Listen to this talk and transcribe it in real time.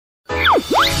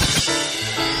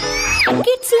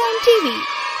Kids Learn TV.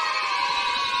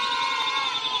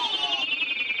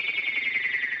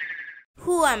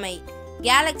 Who am I?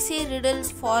 Galaxy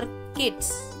Riddles for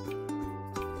Kids.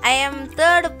 I am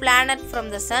third planet from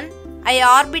the sun. I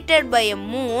orbited by a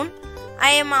moon.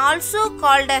 I am also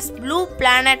called as blue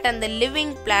planet and the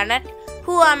living planet.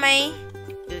 Who am I?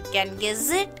 You can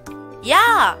guess it?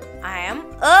 Yeah, I am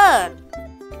Earth.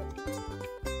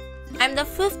 I am the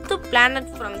fifth planet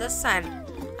from the sun.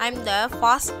 I am the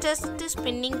fastest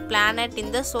spinning planet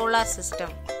in the solar system.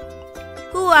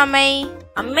 Who am I?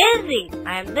 Amazing!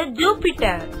 I am the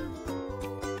Jupiter.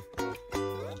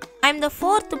 I am the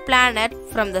fourth planet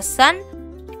from the sun.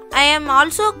 I am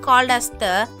also called as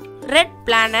the red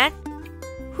planet.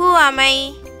 Who am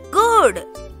I? Good!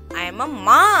 I am a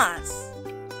Mars.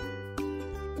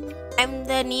 I am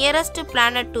the nearest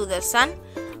planet to the sun.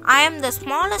 I am the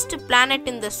smallest planet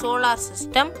in the solar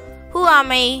system. Who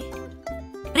am I?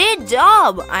 Great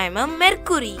job! I am a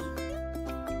Mercury.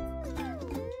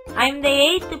 I am the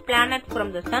eighth planet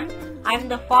from the sun. I am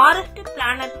the farthest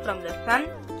planet from the sun.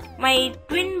 My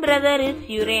twin brother is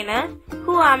Uranus.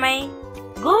 Who am I?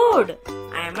 Good!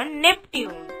 I am a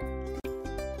Neptune.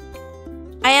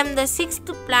 I am the sixth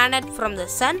planet from the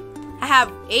sun. I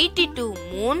have 82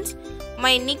 moons.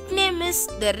 My nickname is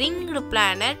the ringed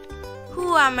planet.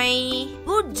 Who am I?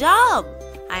 Good job!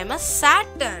 I am a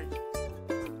Saturn.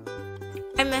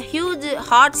 I am a huge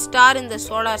hot star in the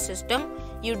solar system.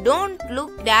 You don't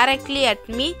look directly at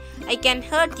me. I can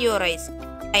hurt your eyes.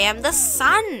 I am the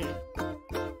sun.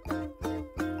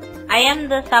 I am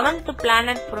the seventh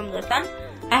planet from the sun.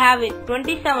 I have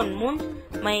 27 moons.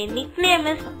 My nickname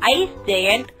is Ice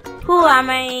Giant. Who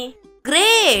am I?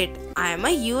 Great! I am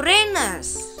a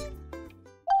Uranus.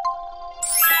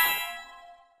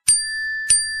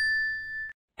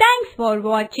 Thanks for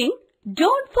watching.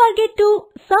 Don't forget to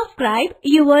subscribe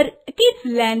your Kids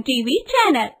Learn TV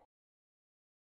channel.